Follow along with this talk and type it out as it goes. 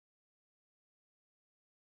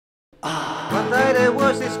One day there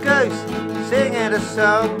was this goose singing a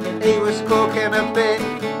song. He was squawking a bit,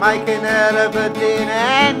 making out of a din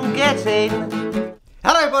and getting.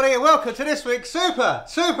 Hello everybody and welcome to this week's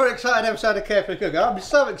super exciting episode of Carefree Cooking. I'm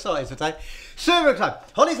so excited today, super excited.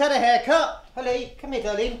 Holly's had a haircut. Holly, come here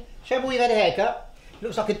darling, show me where you've had a haircut.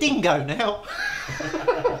 Looks like a dingo now.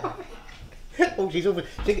 Oh, she's all...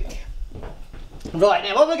 Right,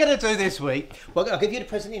 now what we're going to do this week, well, I'll give you the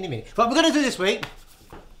present in a minute. What we're going to do this week,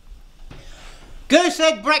 goose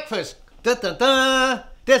egg breakfast. Da, da, da.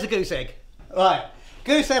 There's a goose egg. Right,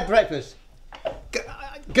 goose egg breakfast.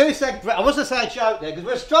 Goose egg breakfast. I was going to say a joke there because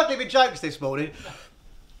we're struggling with jokes this morning.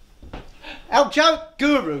 Our joke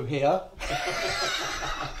guru here.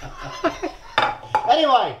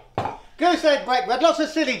 Anyway, goose egg breakfast. We had lots of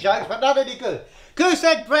silly jokes, but not any good. Goose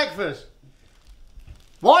egg breakfast.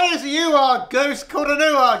 Why is a UR goose called an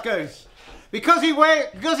UR goose? Because he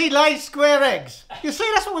lays square eggs. You see,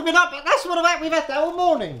 that's what we've been up. That's what we've had that all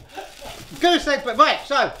morning. Goose egg bread. Right.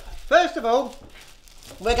 So first of all,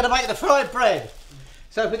 we're going to make the fried bread.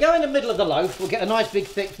 So if we go in the middle of the loaf, we'll get a nice big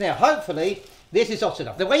thick. Now, hopefully, this is hot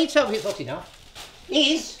enough. The way you tell me it's hot enough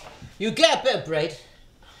is you get a bit of bread,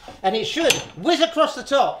 and it should whiz across the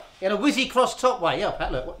top in a whizzy cross top way. Yeah,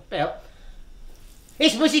 Pat, look. About.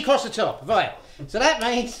 It's whizzy across the top. Right. So that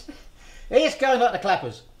means it's going like the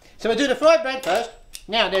clappers. So we'll do the fried bread first.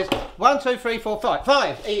 Now there's 1, 2, 3, 4, 5.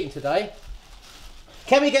 5 eating today.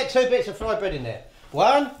 Can we get 2 bits of fried bread in there?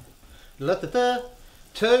 1,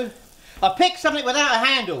 2. I picked something without a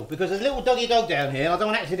handle because there's a little doggy dog down here and I don't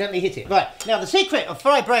want to accidentally hit it. Right, now the secret of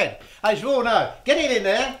fried bread, as you all know, get it in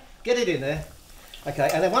there. Okay,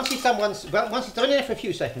 and then once it's done in there for a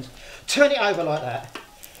few seconds, turn it over like that.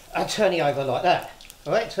 And turn it over like that.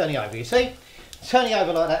 Alright, turn it over, you see? Turn it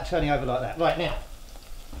over like that, turn it over like that. Right, now.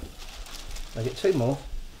 I'll get 2 more.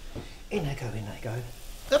 In they go.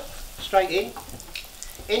 Up, straight in.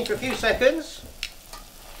 In for a few seconds.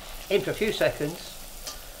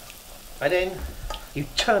 And then you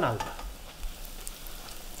turn over.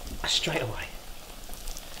 Straight away.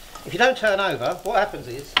 If you don't turn over, what happens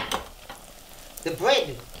is the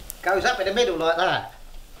bread goes up in the middle like that.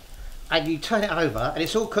 And you turn it over and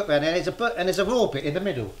it's all cooked around there and there's a raw bit in the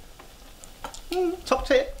middle. Top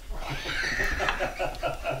tip.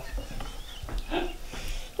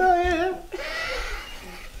 Oh yeah.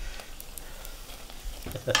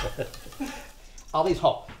 Are these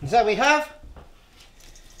hot? So we have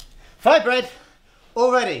fried bread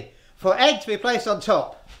all ready for egg to be placed on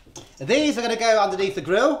top. These are going to go underneath the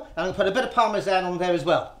grill and I'm going to put a bit of parmesan on there as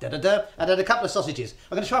well. Da, da, da. And then a couple of sausages.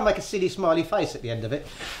 I'm going to try and make a silly smiley face at the end of it.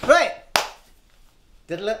 Right.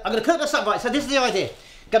 I'm going to cook this up. Right, so this is the idea.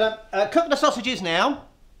 Going to cook the sausages now.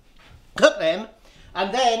 Cook them.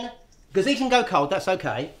 And then, because these can go cold, that's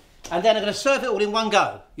okay. And then I'm going to serve it all in one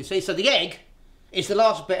go. You see, so the egg is the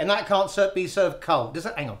last bit and that can't be served cold. Does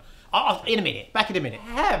it? Hang on. In a minute. Back in a minute.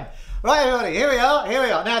 Right, everybody. Here we are.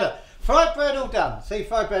 Now, look. Fried bread all done. See,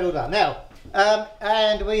 fried bread all done. Now,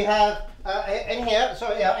 and we have in here,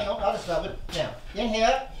 sorry, yeah, hang on, I'll just start with, now, in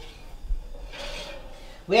here,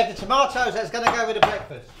 we have the tomatoes that's going to go with the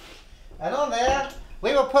breakfast. And on there,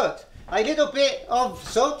 we will put a little bit of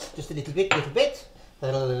salt, just a little bit.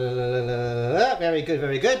 Very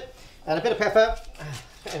good. And a bit of pepper.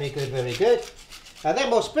 Very good. And then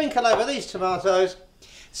we'll sprinkle over these tomatoes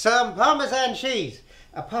some Parmesan cheese.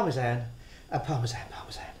 Parmesan. There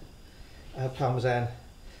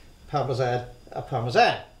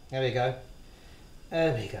we go.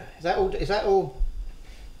 Is that all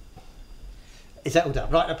done?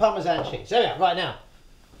 Right, the Parmesan cheese. There we are, right now.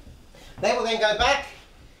 They will then go back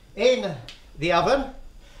in the oven.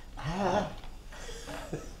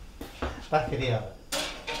 Back in the oven.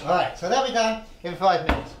 Right, so that'll be done in 5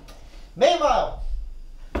 minutes. Meanwhile,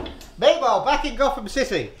 back in Gotham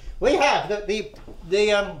City, we have the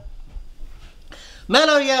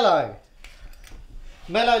mellow yellow.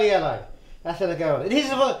 That's how they go on. This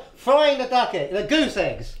is for frying the goose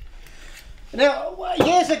eggs. Now,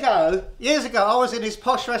 years ago, I was in this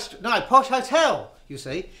posh hotel, you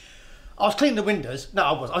see. I was cleaning the windows. No,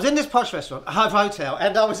 I wasn't. I was in this posh restaurant, hotel,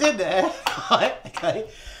 and I was in there, right, okay,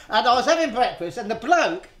 and I was having breakfast, and the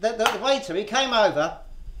bloke, the waiter, he came over,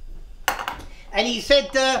 and he said,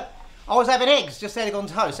 I was having eggs, just egg on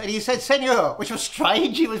toast, and he said, Senor, which was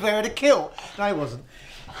strange, he was wearing a kilt. No, he wasn't.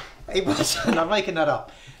 I'm making that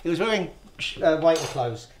up. He was wearing waiter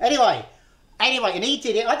clothes. Anyway, and he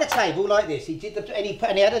did it at the table like this. He did and he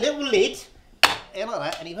had a little lid, like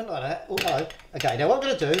that, and he went like that. Oh, hello. Okay, now what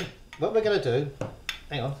we're going to do,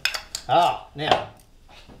 hang on. Now.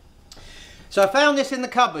 So I found this in the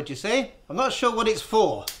cupboard, you see. I'm not sure what it's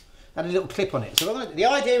for. and a little clip on it. So the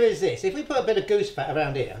idea is this: if we put a bit of goose fat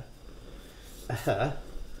around here,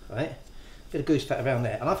 right, bit of goose fat around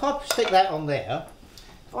there, and if I stick that on there,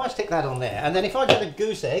 and then if I get a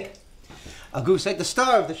goose egg, the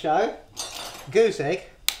star of the show, goose egg,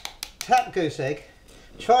 tap goose egg,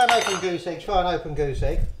 try and open goose egg,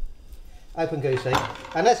 open goose egg,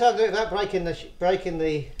 and let's have it without breaking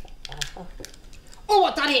the. Oh,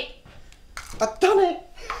 I've done it! I've done it!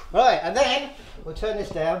 Right, and then we'll turn this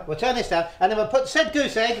down, and then we'll put said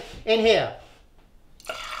goose egg in here.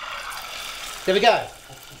 There we go.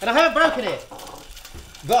 And I haven't broken it.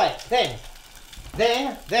 Right, then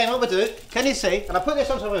what we'll do, can you see? And I put this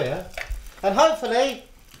on top of here, and hopefully,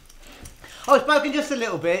 oh, it's broken just a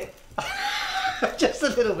little bit. Just a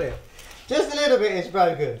little bit it's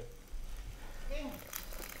broken.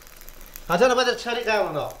 I don't know whether to turn it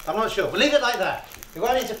down or not. I'm not sure. We'll leave it like that. We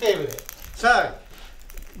won't interfere with it. So,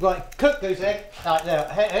 right, cooked goose egg. Right there.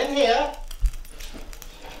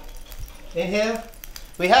 In here,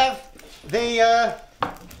 we have the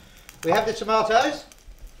tomatoes.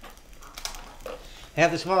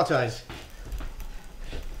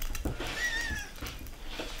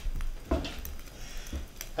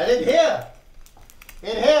 And in here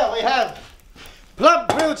we have plump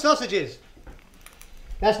grilled sausages.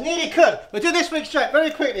 That's nearly cooked. We'll do this week's straight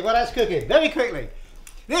very quickly while that's cooking. Very quickly.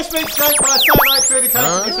 This week's straight while I start right through the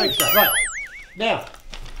coast this week's straight. Right. Now,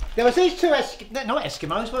 there was these two not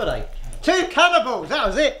Eskimos, were they? Two cannibals, that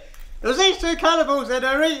was it. There was these two cannibals and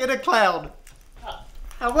they were eating a clown.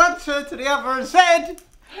 And one turned to the other and said,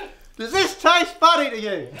 "Does this taste funny to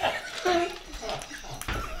you?"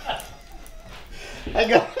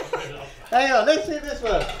 Hang on, let's see this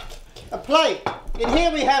one. A plate. In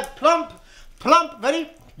here we have plump,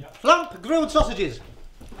 ready? Yep. Plump grilled sausages.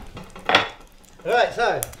 Right,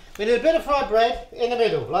 so we need a bit of fried bread in the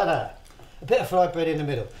middle, like that. A bit of fried bread in the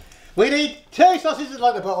middle. We need two sausages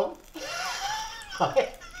like the bottom.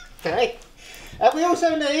 Okay. And we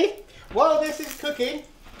also need, while this is cooking,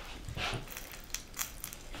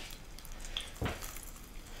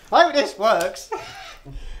 I hope this works.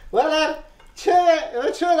 We'll have two of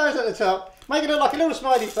those at the top. Make it look like a little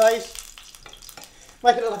smiley face.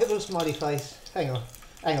 Hang on.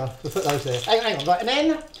 We'll put those there. Hang on. Right, and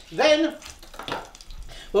then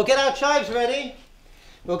we'll get our chives ready.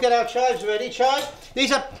 Chives.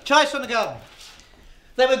 These are chives from the garden.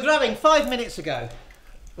 They were growing 5 minutes ago.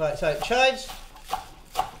 Right, so chives.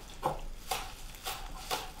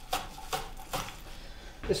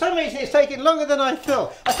 For some reason it's taking longer than I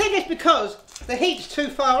thought. I think it's because the heat's too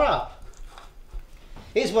far up.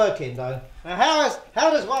 It's working though. Now how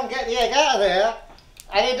does one get the egg out of there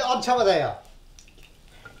and into on top of there?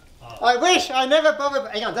 Oh. I wish I never bothered.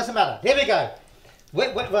 Hang on, doesn't matter. Here we go.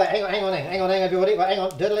 Wait, right, hang on, everybody. Right, hang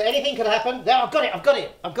on. Anything could happen. There, I've got it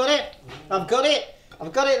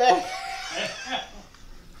there.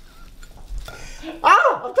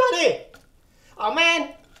 Oh, I've done it. Oh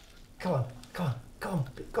man. Come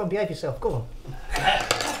on, behave yourself. Go on.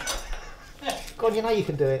 Go on, you know you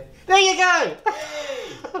can do it. There you go.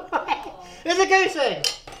 There's a goose egg.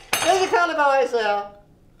 There's a calabash there.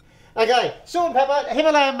 Okay, salt and pepper,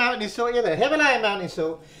 Himalayan mountain salt. You're there. Himalayan mountain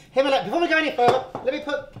salt. Before we go any further, let me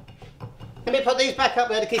put these back up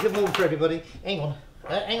there to keep it warm for everybody. Hang on,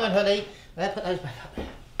 honey. Put those back up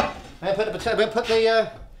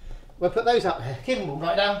there. We'll put those up there. Keep them warm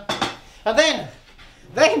right down. And then,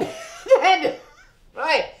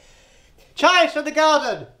 right. Chives from the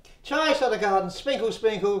garden. Sprinkle.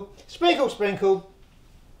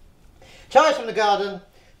 Chives from the garden.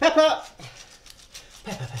 Pepper.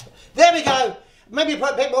 There we go. Maybe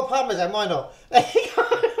put a bit more parmesan, why not? There you go.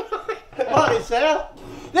 What is there?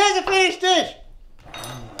 There's a finished dish.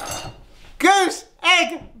 Goose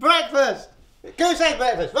egg breakfast.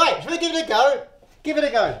 Right, shall we give it a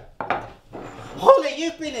go? Holly,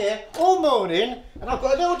 you've been here all morning and I've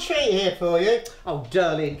got a little treat here for you. Oh,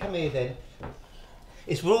 darling, come here then.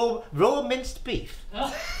 It's raw minced beef.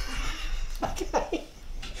 Okay.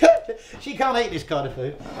 She can't eat this kind of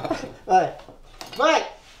food. Right,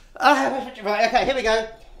 okay, here we go.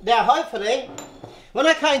 Now, hopefully, when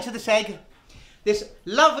I cut into this egg, this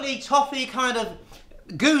lovely toffee kind of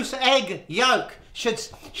goose egg yolk should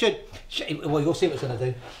well, you'll see what it's going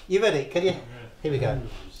to do. You ready? Can you? Here we go.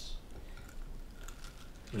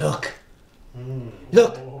 Look.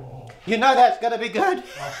 You know that's going to be good.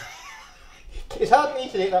 It's hard to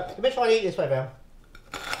eat it. Let me try and eat this way round.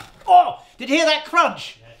 Oh, did you hear that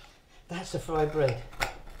crunch? That's the fried bread.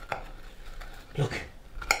 Look.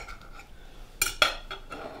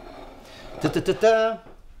 Da-da-da-da.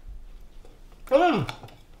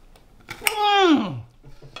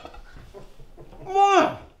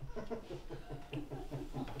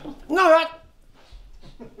 No, right.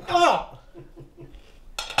 Oh.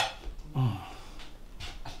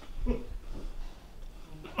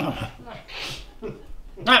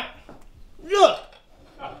 No. Look.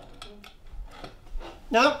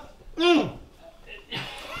 No.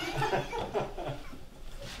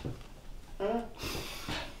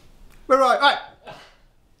 We're right.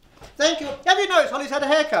 Thank you. Have you noticed Holly's had a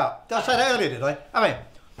haircut? Did I say that earlier, did I?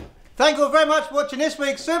 Thank you all very much for watching this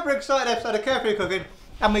week's super exciting episode of Carefree Cooking,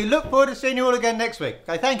 and we look forward to seeing you all again next week.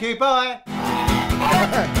 Okay, thank you. Bye. To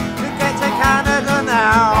get to Canada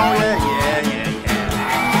now. Yeah.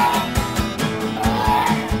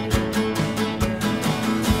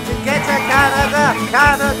 To get to Canada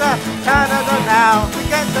now. To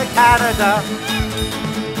get to Canada.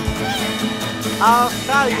 I'll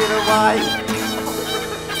show you the way.